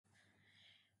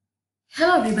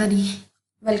Hello everybody,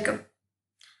 welcome.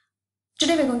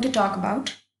 Today we're going to talk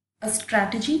about a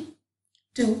strategy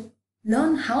to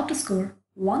learn how to score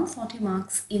 140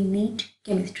 marks in NEET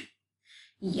chemistry.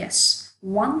 Yes,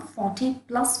 140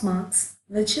 plus marks,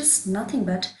 which is nothing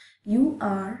but you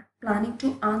are planning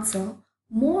to answer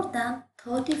more than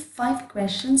 35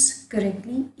 questions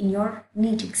correctly in your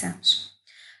NEET exams.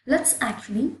 Let's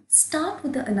actually start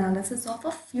with the analysis of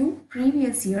a few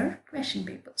previous year question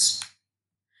papers.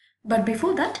 But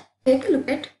before that, take a look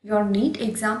at your NEET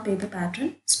exam paper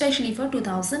pattern, especially for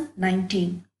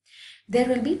 2019. There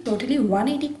will be totally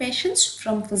 180 questions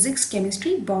from physics,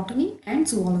 chemistry, botany and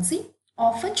zoology,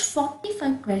 of which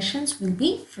 45 questions will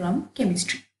be from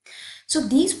chemistry. So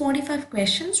these 45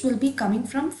 questions will be coming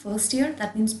from first year,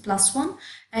 that means +1,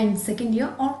 and second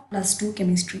year or +2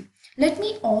 chemistry. Let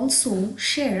me also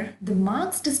share the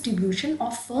marks distribution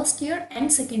of first year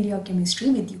and second year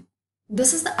chemistry with you.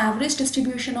 This is the average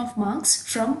distribution of marks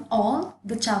from all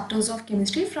the chapters of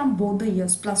chemistry from both the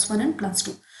years, +1 and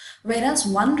 +2. Whereas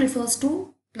 1 refers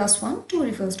to +1, 2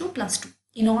 refers to +2.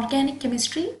 Inorganic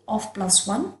chemistry of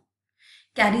 +1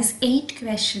 carries 8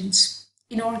 questions.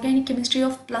 Inorganic chemistry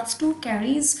of +2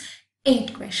 carries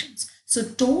 8 questions. So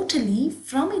totally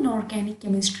from inorganic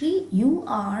chemistry, you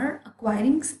are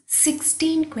acquiring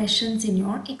 16 questions in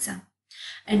your exam.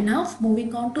 And now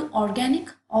moving on to organic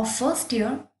of first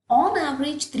year, on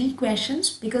average 3 questions,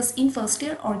 because in first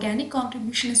year organic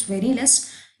contribution is very less.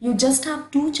 You just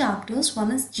have 2 chapters, one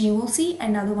is GOC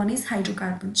and other one is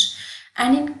hydrocarbons.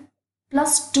 And in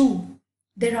 +2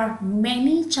 there are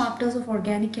many chapters of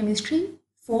organic chemistry,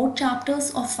 4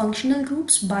 chapters of functional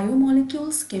groups,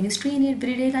 biomolecules, chemistry in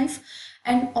everyday life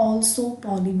and also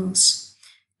polymers.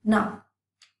 Now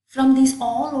from these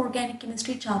all organic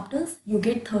chemistry chapters, you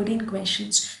get 13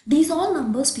 questions. These all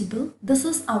numbers, people, this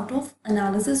is out of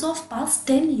analysis of past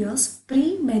 10 years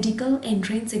pre-medical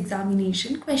entrance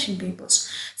examination question papers.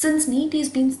 Since NEET is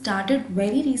being started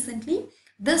very recently,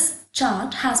 this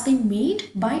chart has been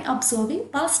made by observing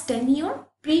past 10-year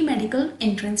pre-medical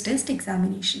entrance test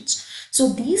examinations. So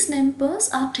these numbers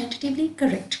are tentatively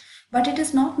correct. But it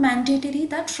is not mandatory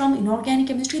that from inorganic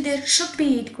chemistry there should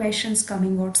be 8 questions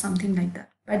coming or something like that.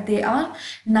 But they are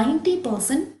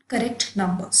 90% correct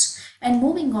numbers. And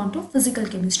moving on to physical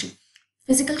chemistry.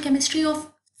 Physical chemistry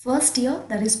of first year,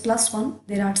 that is +1,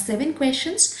 there are 7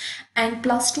 questions, and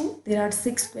 +2, there are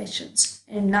 6 questions.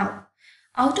 And now,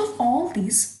 out of all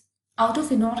these, out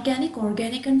of inorganic,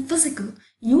 organic and physical,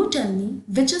 you tell me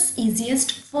which is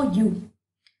easiest for you.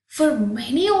 For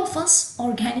many of us,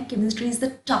 organic chemistry is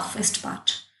the toughest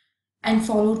part, and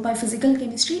followed by physical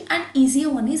chemistry, and easier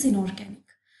one is inorganic.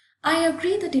 I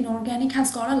agree that inorganic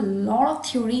has got a lot of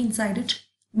theory inside it,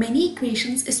 many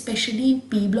equations, especially in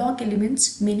P block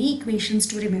elements, many equations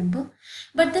to remember.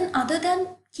 But then other than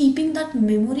keeping that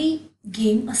memory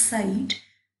game aside,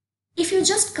 if you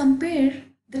just compare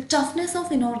the toughness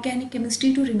of inorganic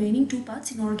chemistry to remaining 2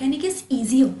 parts, inorganic is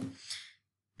easier.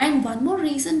 And one more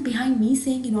reason behind me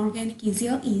saying inorganic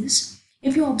easier is,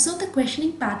 if you observe the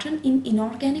questioning pattern in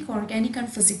inorganic, organic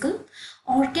and physical,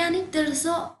 organic there is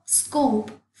a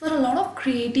scope for a lot of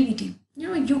creativity.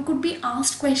 You could be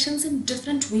asked questions in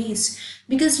different ways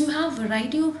because you have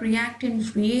variety of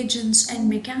reactants, reagents and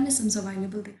mechanisms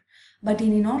available there. But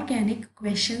in inorganic,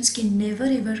 questions can never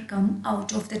ever come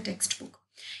out of the textbook.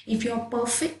 If you're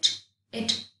perfect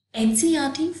at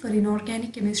NCERT for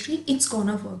inorganic chemistry, it's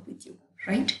gonna work with you.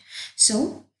 Right?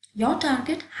 So your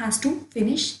target has to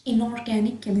finish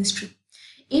inorganic chemistry.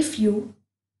 If you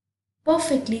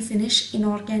perfectly finish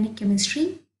inorganic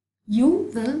chemistry,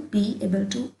 you will be able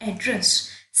to address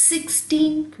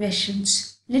 16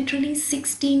 questions, literally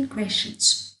 16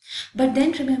 questions. But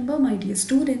then remember, my dear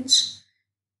students,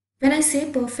 when I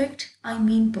say perfect, I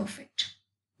mean perfect.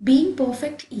 Being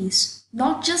perfect is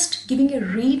not just giving a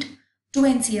read to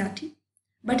NCERT,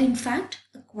 but in fact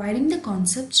acquiring the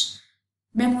concepts,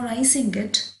 memorizing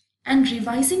it and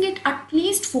revising it at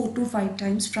least 4 to 5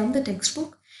 times from the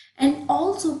textbook, and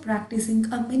also practicing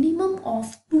a minimum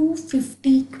of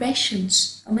 250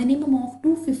 questions, a minimum of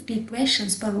 250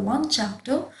 questions per one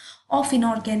chapter of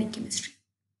inorganic chemistry.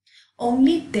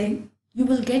 Only then you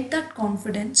will get that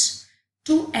confidence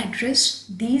to address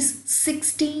these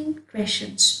 16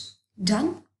 questions.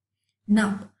 Done?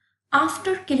 Now,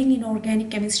 after killing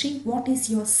inorganic chemistry, what is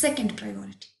your second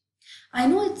priority? I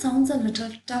know it sounds a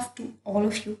little tough to all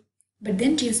of you, but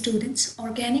then dear students,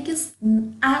 organic is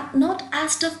not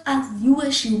as tough as you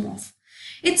assume of.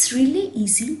 It's really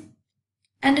easy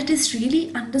and it is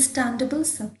really understandable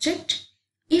subject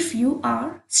if you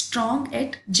are strong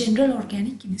at general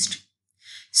organic chemistry.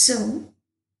 So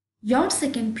your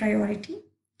second priority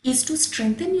is to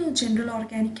strengthen your general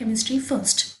organic chemistry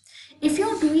first. If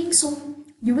you're doing so,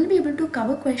 you will be able to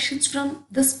cover questions from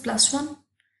this +1,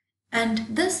 and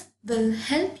this will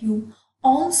help you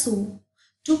also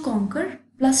to conquer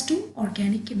 +2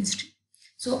 organic chemistry.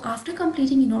 So after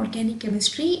completing inorganic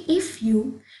chemistry, if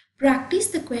you practice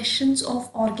the questions of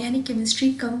organic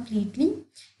chemistry completely,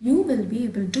 you will be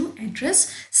able to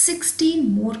address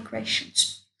 16 more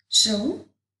questions. So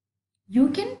you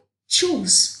can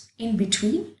choose in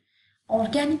between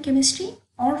organic chemistry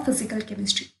or physical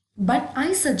chemistry. But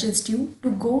I suggest you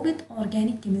to go with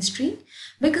organic chemistry,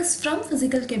 because from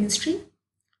physical chemistry,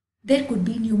 there could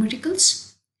be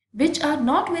numericals which are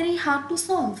not very hard to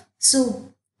solve.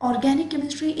 So organic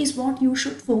chemistry is what you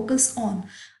should focus on,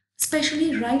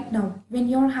 especially right now when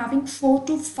you're having 4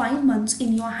 to 5 months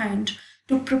in your hand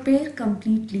to prepare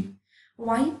completely.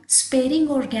 Why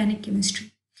sparing organic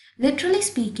chemistry? Literally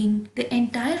speaking, the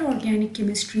entire organic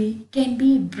chemistry can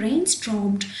be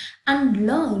brainstormed and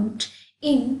learned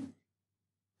in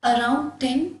around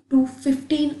 10 to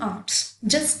 15 hours.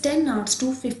 Just 10 hours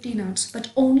to 15 hours.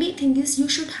 But only thing is, you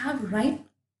should have right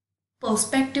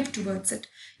perspective towards it.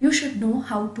 You should know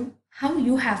how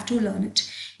you have to learn it.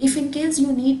 If in case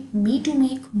you need me to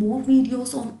make more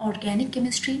videos on organic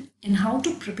chemistry and how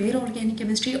to prepare organic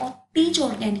chemistry or teach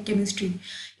organic chemistry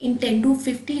in 10 to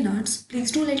 15 hours,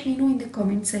 please do let me know in the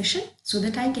comment section so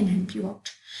that I can help you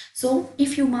out. So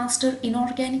if you master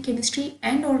inorganic chemistry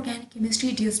and organic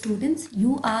chemistry, dear students,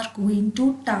 you're going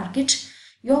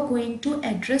to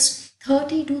address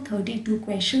 30 to 32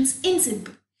 questions in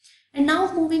simple. And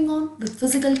now moving on with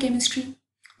physical chemistry.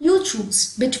 You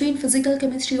choose between physical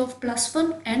chemistry of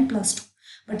 +1 and +2.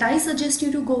 But I suggest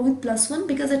you to go with +1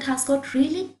 because it has got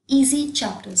really easy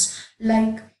chapters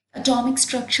like atomic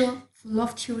structure, full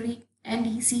of theory and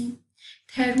easy,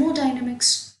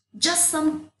 thermodynamics, just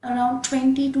some around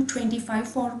 20 to 25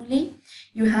 formulae.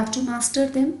 You have to master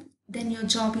them, then your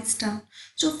job is done.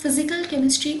 So physical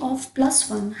chemistry of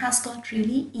 +1 has got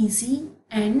really easy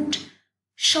and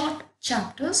short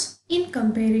chapters in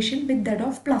comparison with that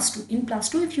of +2. In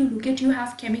 +2, if you look at, you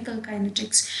have chemical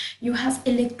kinetics, you have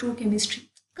electrochemistry,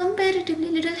 comparatively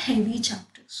little heavy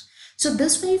chapters. So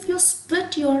this way, if you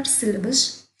split your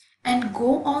syllabus and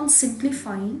go on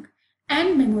simplifying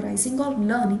and memorizing or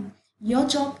learning, your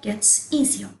job gets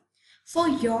easier. For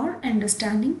your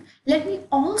understanding, let me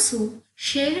also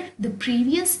share the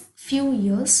previous few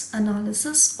years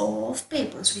analysis of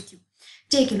papers with you.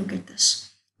 Take a look at this.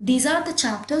 These are the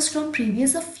chapters from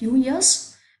previous a few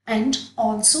years and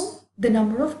also the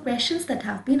number of questions that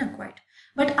have been acquired.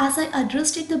 But as I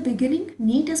addressed at the beginning,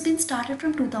 NEET has been started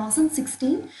from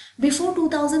 2016. Before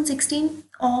 2016,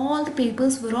 all the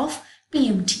papers were of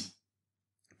PMT,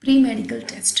 pre-medical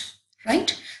test,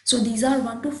 right? So these are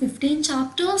 1 to 15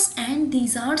 chapters and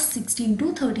these are 16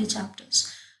 to 30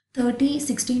 chapters.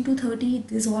 16 to 30,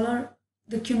 these all are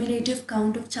the cumulative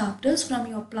count of chapters from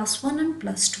your +1 and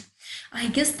 +2. I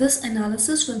guess this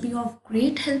analysis will be of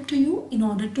great help to you in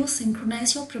order to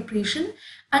synchronize your preparation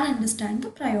and understand the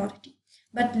priority.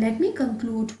 But let me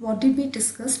conclude, what did we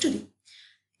discuss today?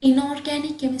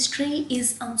 Inorganic chemistry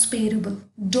is unspareable.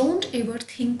 Don't ever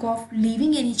think of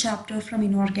leaving any chapter from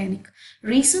inorganic.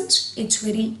 Reasons: it's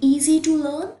very easy to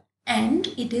learn and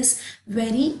it is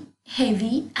very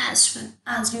heavy as well,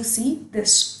 as you see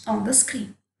this on the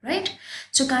screen, right?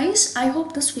 So guys, I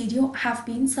hope this video have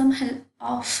been some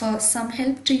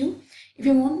help to you. If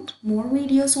you want more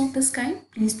videos of this kind,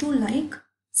 please do like,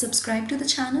 subscribe to the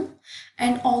channel,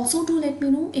 and also do let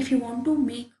me know if you want to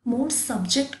make more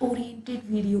subject oriented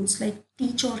videos like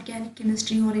teach organic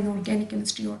chemistry or inorganic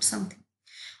chemistry or something.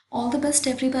 All the best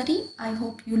everybody. I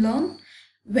hope you learn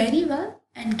very well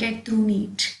and get through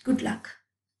NEET. Good luck.